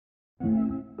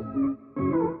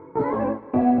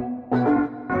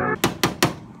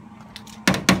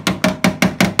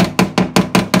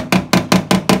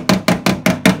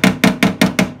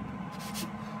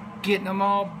getting them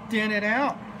all dented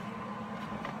out.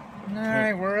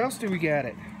 Alright, where else do we got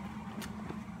it?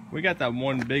 We got that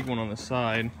one big one on the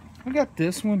side. We got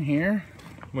this one here.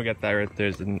 We got that right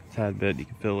there. There's a tad bit. You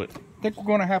can feel it. I think we're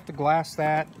going to have to glass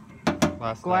that.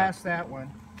 Glass that one.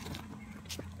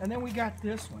 And then we got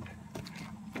this one.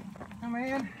 Oh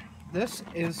man, this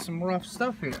is some rough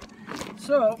stuff here.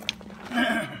 So,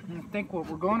 I think what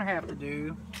we're going to have to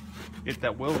do... Get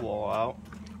that wheel wall out.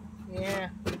 Yeah.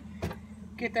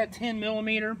 Get that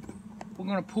 10mm. We're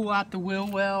going to pull out the wheel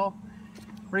well.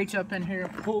 Reach up in here,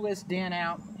 pull this dent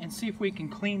out, and see if we can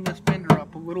clean this fender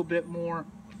up a little bit more.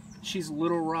 She's a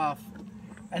little rough.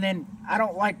 And then I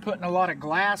don't like putting a lot of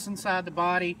glass inside the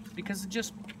body because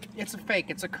it's a fake,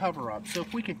 it's a cover-up. So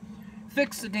if we could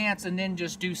fix the dents and then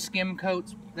just do skim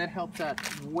coats, that helps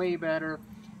out way better.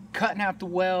 Cutting out the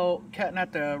well, cutting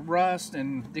out the rust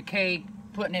and decay,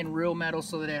 putting in real metal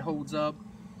so that it holds up,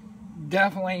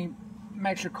 definitely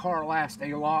makes your car last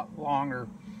a lot longer.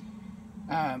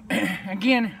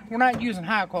 Again, we're not using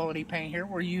high quality paint here.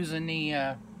 We're using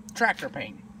the tractor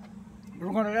paint.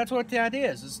 That's what the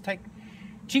idea is take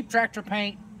cheap tractor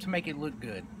paint to make it look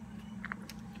good.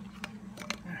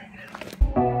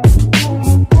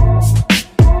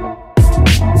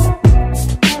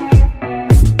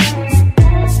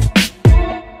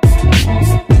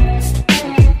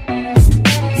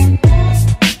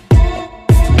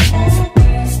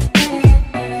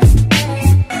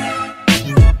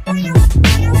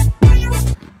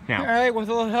 Alright, with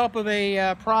a little help of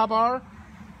a pry bar,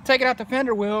 taking out the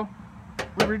fender wheel,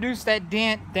 we reduce that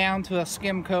dent down to a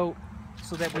skim coat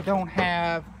so that we don't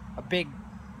have a big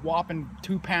whopping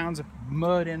 2 pounds of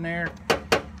mud in there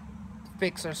to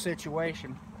fix our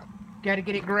situation. Got to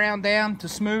get it ground down to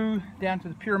smooth, down to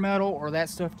the pure metal, or that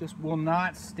stuff just will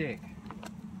not stick.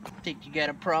 I think you got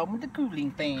a problem with the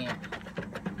cooling fan.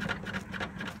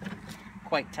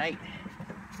 Quite tight.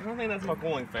 I don't think that's my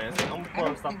cooling fan. I'm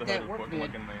going to stop the hood quick and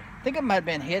look in there. I think it might have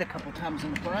been hit a couple times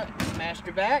in the front. Smashed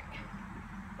her back.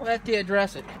 We'll have to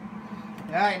address it.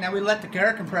 Alright, now we let the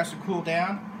air compressor cool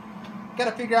down. Got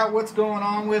to figure out what's going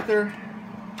on with her.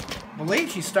 I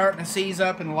believe she's starting to seize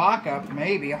up and lock up,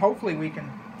 maybe. Hopefully we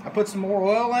can... I put some more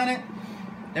oil in it.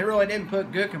 They really didn't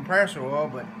put good compressor oil,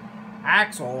 but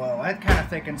axle oil, that kind of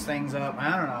thickens things up.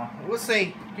 I don't know. We'll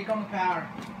see. Kick on the power.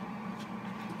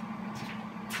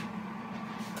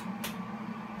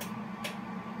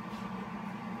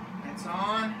 It's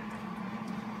on.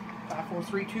 5, 4,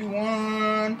 3, 2,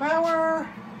 1, power.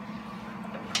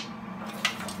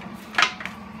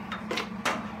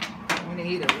 We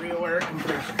need a real air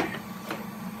compressor.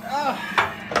 Oh,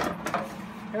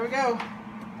 here we go.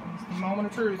 It's the moment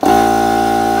of truth.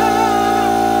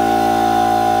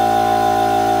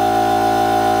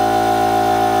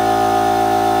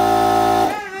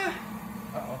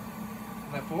 Uh-oh.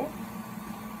 Is that full?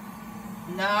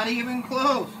 Not even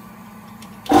close.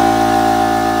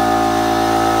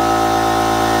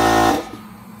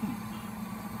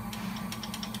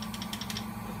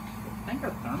 I think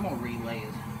our thermal relay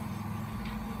is...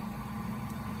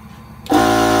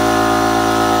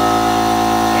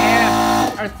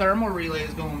 Yeah, our thermal relay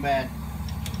is going bad.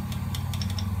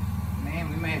 Man,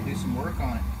 we may have to do some work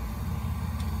on it.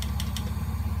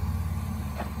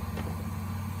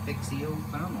 Fix the old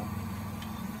thermal.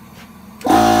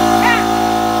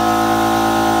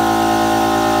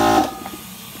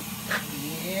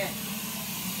 Yeah.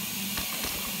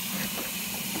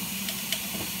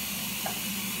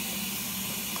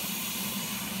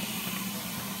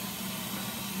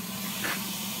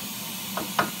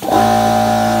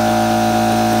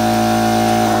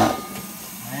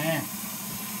 Man,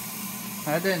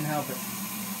 that didn't help it.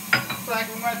 Looks like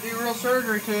we might do real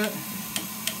surgery to it. I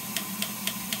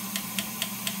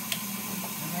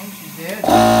think she's dead.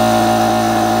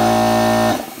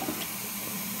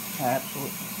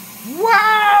 Absolutely.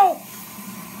 Wow!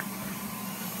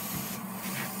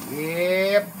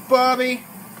 Yeah, Bubby.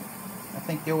 I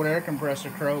think the old air compressor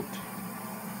croaked.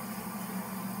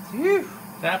 Phew.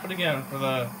 Tap it again for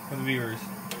the viewers.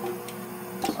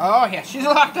 Oh yeah, she's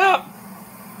locked up.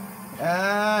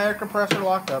 Air compressor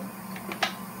locked up.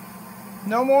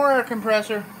 No more air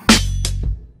compressor.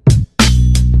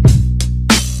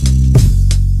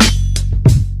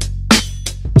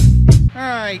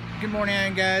 Alright, good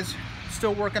morning guys.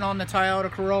 Still working on the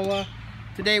Toyota Corolla.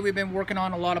 Today we've been working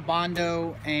on a lot of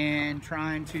Bondo and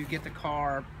trying to get the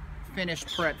car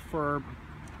finished prep for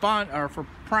for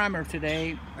primer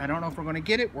today. I don't know if we're going to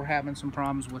get it. We're having some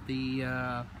problems with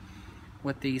the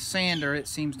sander. It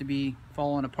seems to be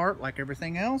falling apart like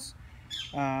everything else.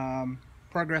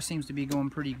 Progress seems to be going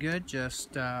pretty good,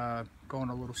 just going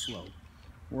a little slow.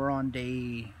 We're on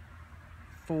day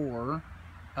 4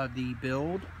 of the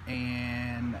build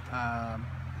and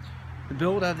the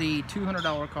build of the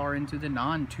 $200 car into the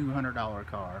non-$200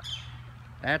 car.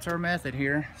 That's our method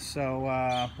here.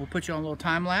 So we'll put you on a little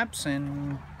time lapse.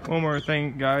 And one more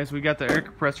thing, guys, we got the air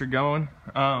compressor going.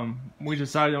 We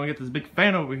decided when we get this big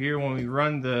fan over here, when we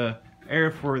run the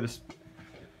air for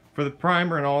the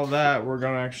primer and all that, we're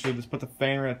gonna actually just put the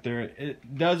fan right there.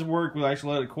 It does work. We'll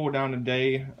actually let it cool down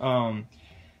today.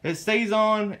 It stays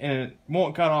on and it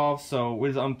won't cut off, so we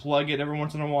just unplug it every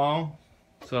once in a while.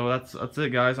 So that's it,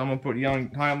 guys. I'm gonna put you on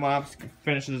time lapse,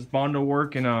 finish this Bondo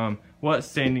work and wet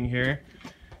sanding here,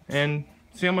 and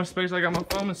see how much space I got on my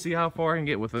phone and see how far I can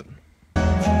get with it.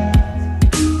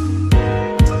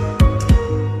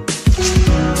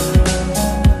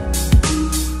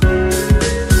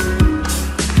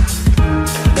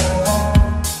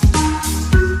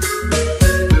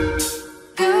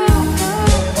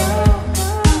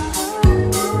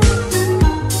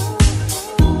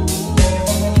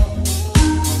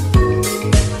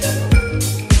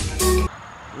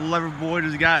 Lover boy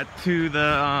just got to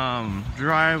the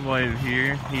driveway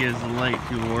here. He is late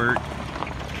to work.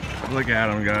 Look at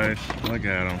him, guys. Look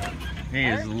at him. He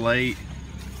is late.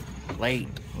 Late.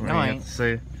 No, I ain't.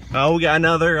 Say. Oh, we got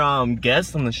another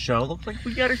guest on the show. Looks like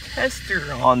we got a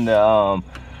tester on the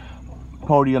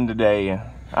podium today.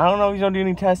 I don't know if he's gonna do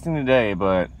any testing today,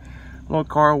 but a little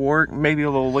car work, maybe a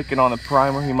little licking on the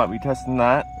primer. He might be testing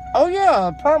that. Oh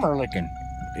yeah, primer licking.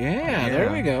 Yeah,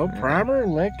 there we go. Primer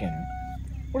licking.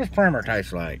 What does primer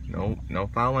taste like? No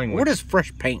foul language. What does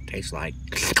fresh paint taste like?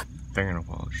 Fingernail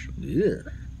polish. Yeah.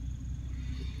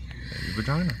 Your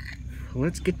vagina.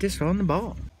 Let's get this on the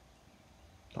ball.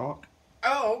 Talk.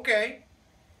 Oh, okay.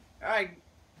 Alright,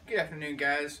 good afternoon,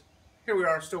 guys. Here we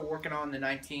are, still working on the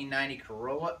 1990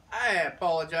 Corolla. I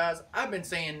apologize. I've been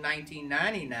saying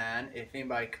 1999. If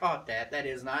anybody caught that, that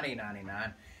is not a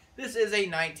 99. This is a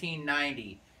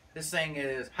 1990. This thing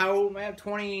is, how old, man?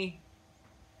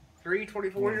 23,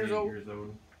 24 years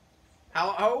old?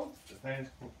 How old? The thing's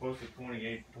close to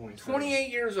 28, 27. 28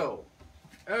 years old.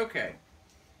 Okay.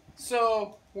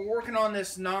 So, we're working on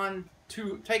this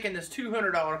taking this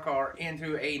 $200 car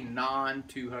into a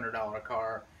non-$200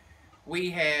 car.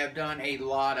 We have done a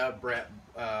lot of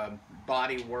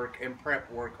body work and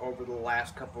prep work over the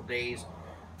last couple days.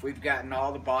 We've gotten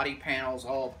all the body panels,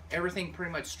 everything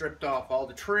pretty much stripped off, all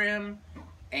the trim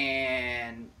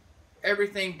and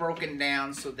everything broken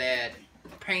down so that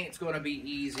paint's going to be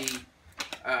easy.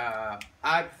 I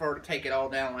prefer to take it all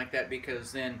down like that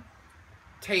because then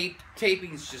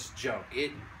taping's just junk.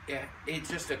 It's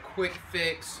just a quick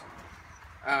fix.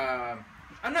 I'm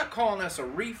not calling this a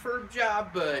refurb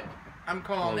job, but I'm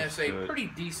calling this a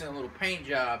pretty decent little paint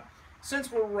job.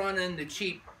 Since we're running the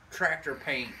cheap tractor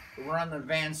paint, we're running the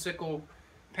Van Sickle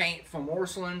paint from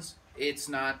Orscheln's. It's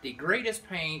not the greatest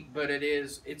paint, but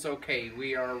it's okay.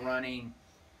 We are running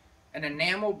an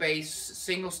enamel-based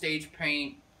single-stage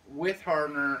paint with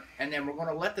hardener, and then we're going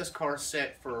to let this car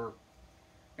set for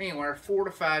anywhere 4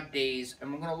 to 5 days,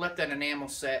 and we're going to let that enamel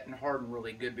set and harden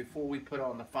really good before we put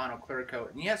on the final clear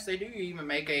coat. And yes, they do even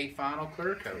make a final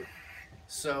clear coat.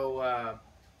 So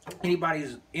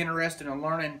anybody's interested in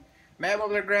learning, Matt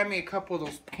over there, grab me a couple of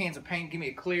those cans of paint, give me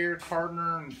a clear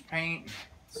hardener and paint,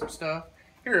 some stuff.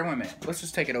 Here, wait a minute. Let's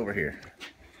just take it over here.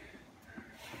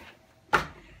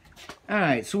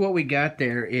 Alright, so what we got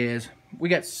there is, we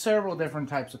got several different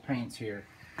types of paints here.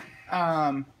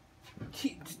 To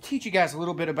teach you guys a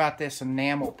little bit about this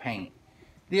enamel paint.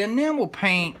 The enamel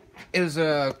paint is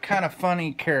a kind of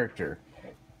funny character.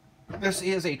 This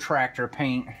is a tractor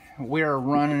paint. We are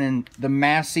running in the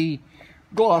Massey,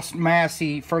 Gloss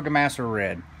Massey Fergamassa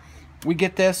Red. We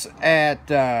get this at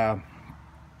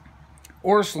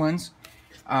Orscheln's.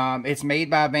 It's made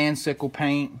by Van Sickle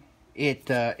Paint.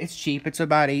 It's cheap. It's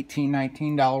about $18,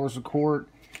 $19 a quart,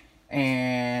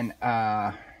 and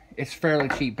it's fairly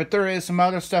cheap. But there is some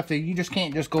other stuff that you just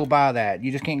can't just go buy that.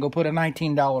 You just can't go put a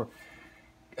 $19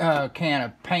 can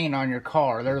of paint on your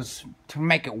car. To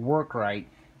make it work right.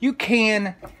 You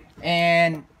can,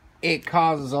 and it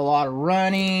causes a lot of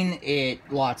running.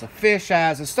 Lots of fish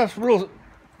eyes. It's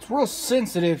real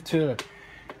sensitive to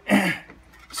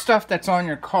stuff that's on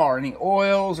your car, any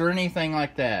oils or anything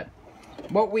like that.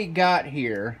 What we got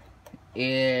here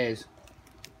is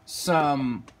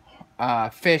some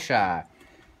fish eye.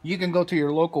 You can go to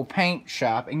your local paint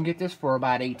shop and get this for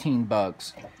about 18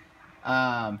 bucks.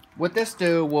 What this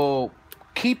will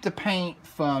keep the paint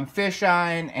from fish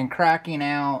eyeing and cracking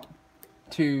out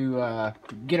to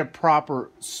get a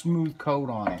proper smooth coat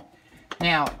on it.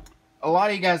 Now, a lot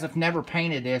of you guys have never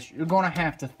painted this, you're going to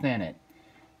have to thin it.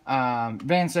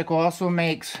 Van Sickle also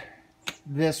makes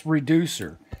this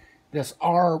reducer. this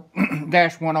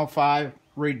R-105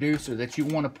 reducer that you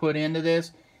want to put into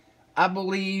this. I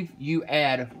believe you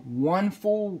add one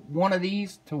full one of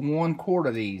these to 1 quart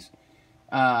of these.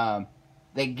 That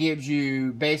gives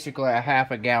you basically a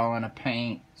half a gallon of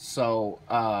paint. So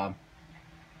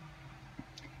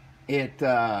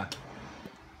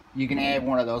you can add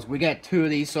one of those. We got 2 of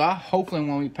these, so hopefully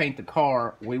when we paint the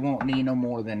car, we won't need no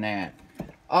more than that.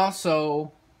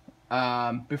 Also,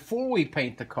 before we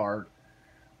paint the car,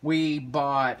 we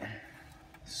bought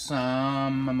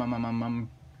some,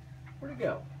 where'd it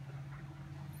go?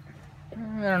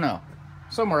 I don't know.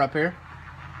 Somewhere up here.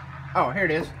 Oh, here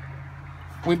it is.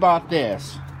 We bought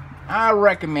this. I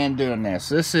recommend doing this.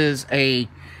 This is a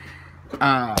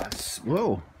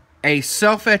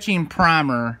self-etching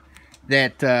primer.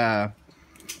 That a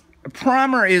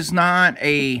primer is not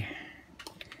a.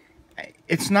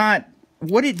 It's not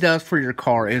what it does for your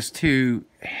car is to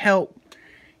help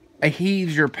adhere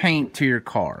your paint to your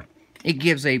car. It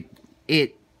gives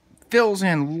it fills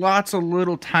in lots of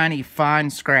little tiny fine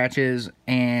scratches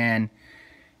and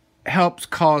helps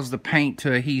cause the paint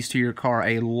to adhere to your car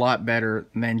a lot better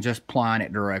than just applying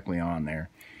it directly on there.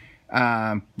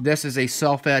 This is a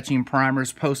self-etching primer. It's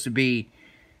supposed to be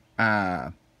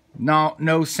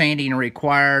no sanding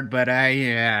required, but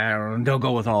don't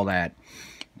go with all that.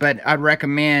 But I'd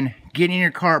recommend getting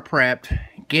your car prepped,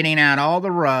 getting out all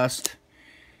the rust,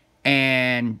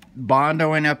 and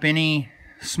bondoing up any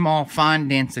small fine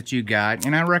dents that you got.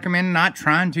 And I recommend not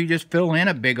trying to just fill in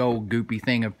a big old goopy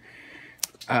thing of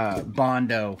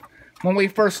Bondo. When we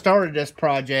first started this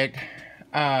project,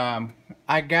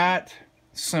 I got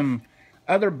some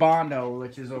other Bondo,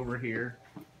 which is over here.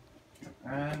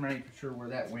 I'm not even sure where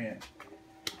that went.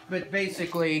 But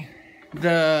basically,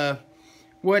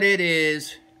 what it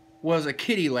is was a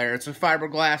kitty layer. It's a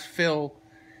fiberglass fill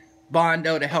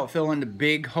Bondo to help fill in the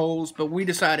big holes, but we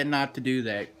decided not to do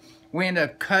that. We ended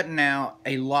up cutting out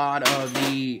a lot of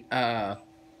the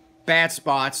bad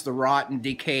spots, the rot and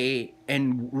decay,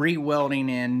 and re-welding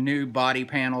in new body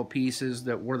panel pieces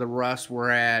that where the rust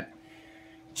were at.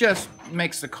 Just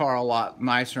makes the car a lot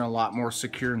nicer and a lot more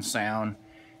secure and sound.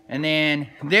 And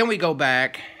then we go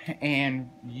back and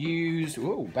use,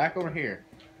 back over here.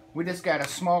 We just got a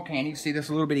small can. You can see this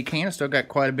little bitty can. It's still got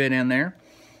quite a bit in there.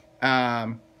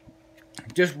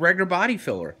 Just regular body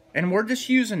filler. And we're just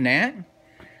using that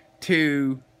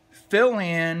to fill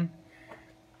in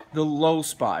the low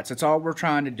spots. That's all we're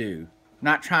trying to do.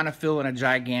 Not trying to fill in a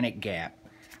gigantic gap.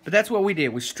 But that's what we did.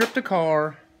 We stripped the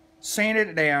car, sanded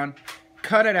it down,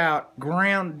 cut it out,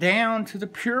 ground down to the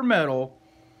pure metal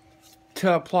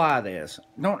to apply this.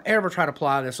 Don't ever try to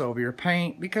apply this over your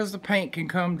paint because the paint can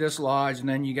come dislodged and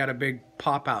then you got a big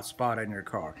pop out spot in your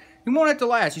car. You want it to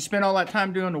last. You spend all that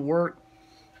time doing the work.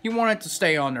 You want it to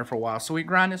stay on there for a while. So we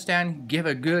grind this down, give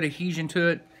a good adhesion to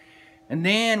it. And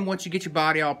then once you get your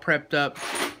body all prepped up,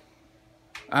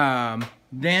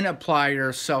 then apply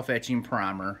your self-etching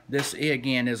primer. This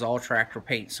again is all Tractor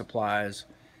Paint Supplies.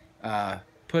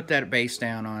 Put that base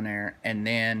down on there and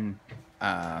then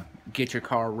get your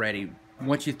car ready.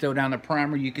 Once you throw down the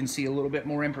primer, you can see a little bit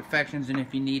more imperfections, and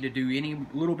if you need to do any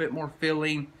little bit more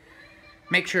filling,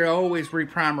 make sure to always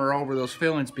re-primer over those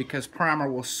fillings because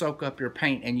primer will soak up your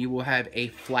paint and you will have a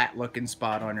flat looking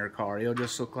spot on your car. It'll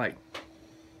just look like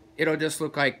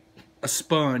a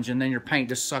sponge, and then your paint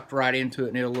just sucked right into it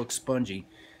and it'll look spongy.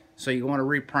 So you want to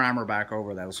re-primer back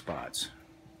over those spots.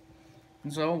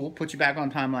 And so we'll put you back on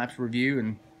time-lapse review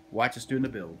and watch us doing the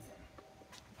build.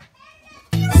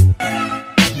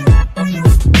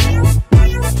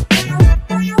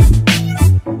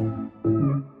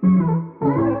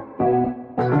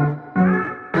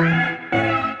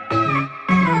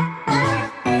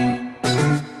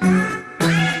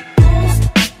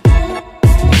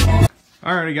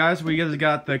 Alrighty guys, we just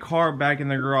got the car back in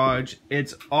the garage.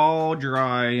 It's all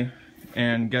dry,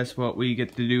 and guess what we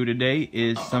get to do today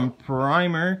is some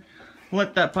primer.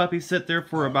 Let that puppy sit there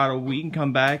for about a week and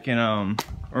come back and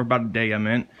or about a day I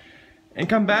meant, and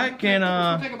come back and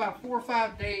it'll take about 4 or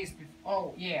 5 days.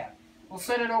 Oh yeah, we'll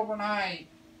set it overnight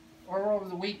or over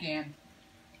the weekend,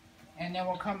 and then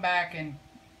we'll come back and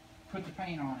put the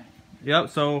paint on it. Yep.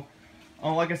 So,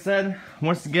 like I said,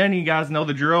 once again, you guys know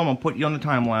the drill. I'm gonna put you on the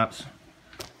time lapse.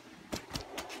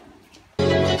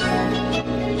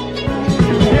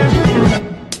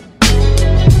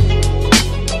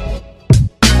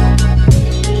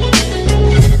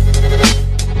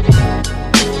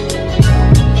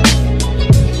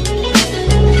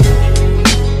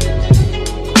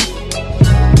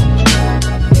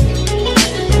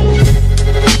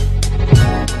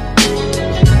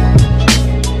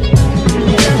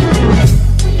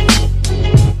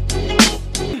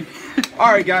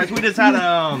 Alright guys, we just had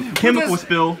a chemical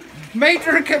spill.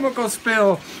 Major chemical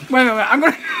spill. Wait a minute, I'm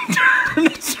gonna turn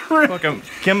this around. Fucking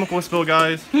chemical spill,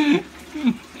 guys.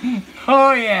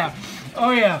 Oh yeah.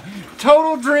 Oh yeah.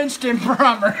 Total drenched in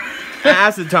primer.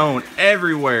 Acetone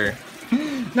everywhere.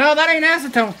 No, that ain't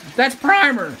acetone. That's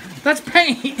primer. That's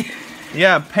paint.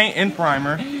 Yeah, paint and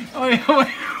primer. Oh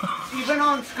yeah. Even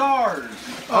on scars.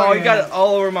 Oh, yeah. you got it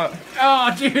all over my...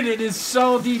 Oh dude, it is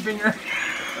so deep in your...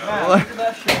 Man, look at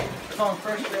that shit. It's on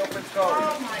freshly open scars.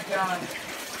 Oh my god.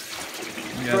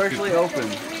 Freshly open.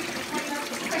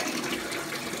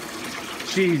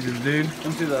 Jesus, dude.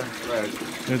 Into the rag.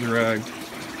 There's a rag.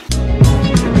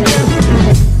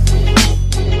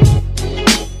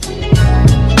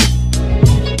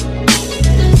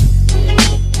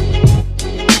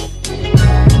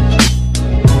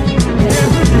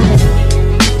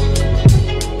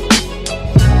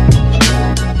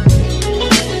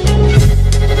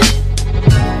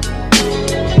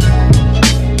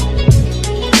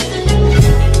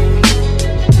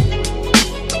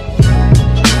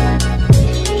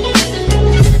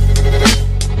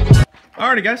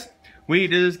 Alrighty guys, we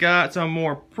just got some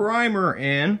more primer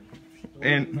in,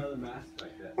 and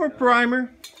more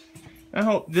primer. I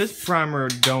hope this primer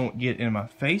don't get in my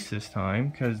face this time,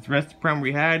 because the rest of the primer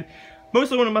we had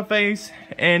mostly went in my face,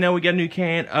 and now we got a new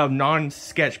can of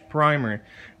non-sketch primer.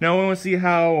 Now we want to see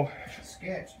how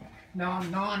Sketch.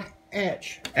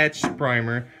 Non-etch. etched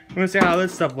primer. We want to see how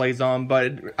this stuff lays on,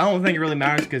 but I don't think it really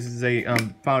matters because it's a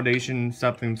foundation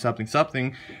something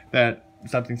that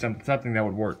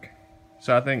would work.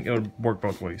 So I think it would work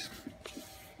both ways.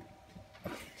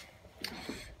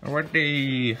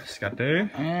 Alrighty, Scotty.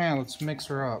 Yeah, let's mix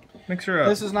her up. Mix her up.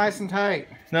 This is nice and tight.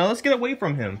 Now let's get away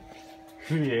from him.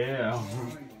 Yeah.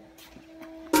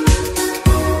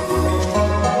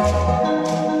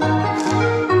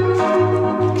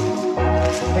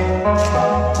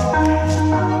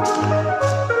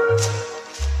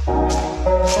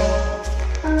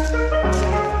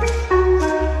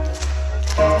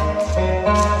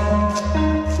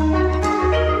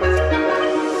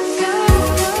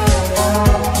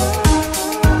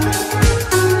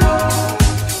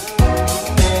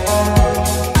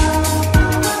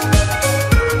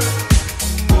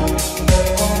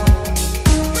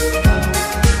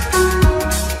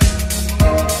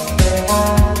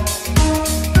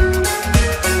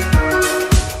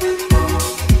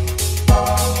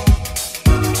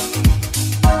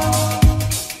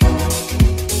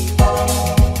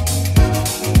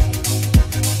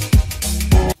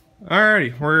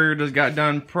 Alrighty, we're just got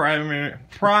done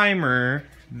primer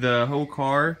the whole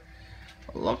car.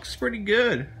 Looks pretty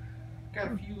good.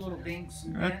 Got a few little dinks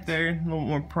and Right there, a little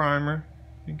more primer.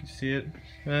 You can see it.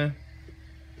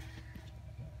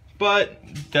 But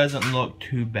doesn't look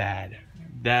too bad.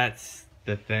 That's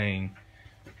the thing.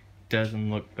 Doesn't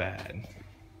look bad.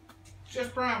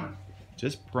 Just primer.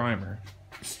 Just primer.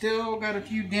 Still got a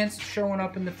few dents showing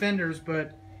up in the fenders,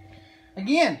 but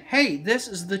again, hey, this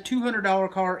is the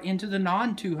 $200 car into the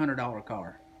non-$200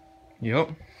 car.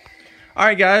 Yep.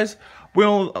 Alright guys,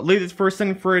 we'll leave this first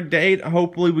thing for a date.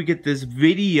 Hopefully we get this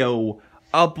video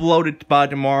uploaded by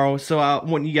tomorrow. So I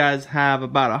want you guys have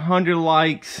about 100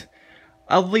 likes,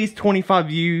 at least 25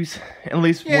 views, at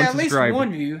least one subscriber. Yeah, at least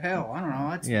one view. Hell, I don't know.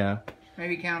 That's, yeah.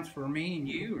 Maybe counts for me and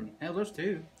you, or hell, there's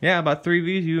two. Yeah, about 3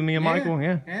 views, you and me and Michael.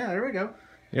 Yeah. Yeah, there we go.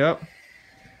 Yep.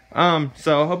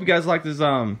 So I hope you guys like this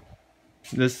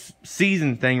this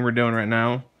season thing we're doing right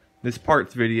now, this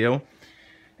parts video,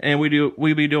 and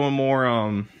we'll be doing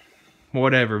more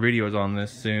whatever videos on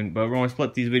this soon, but we're going to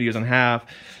split these videos in half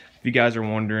if you guys are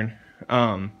wondering.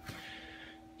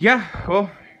 Yeah, well,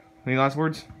 any last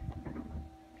words?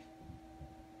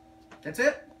 That's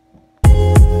it.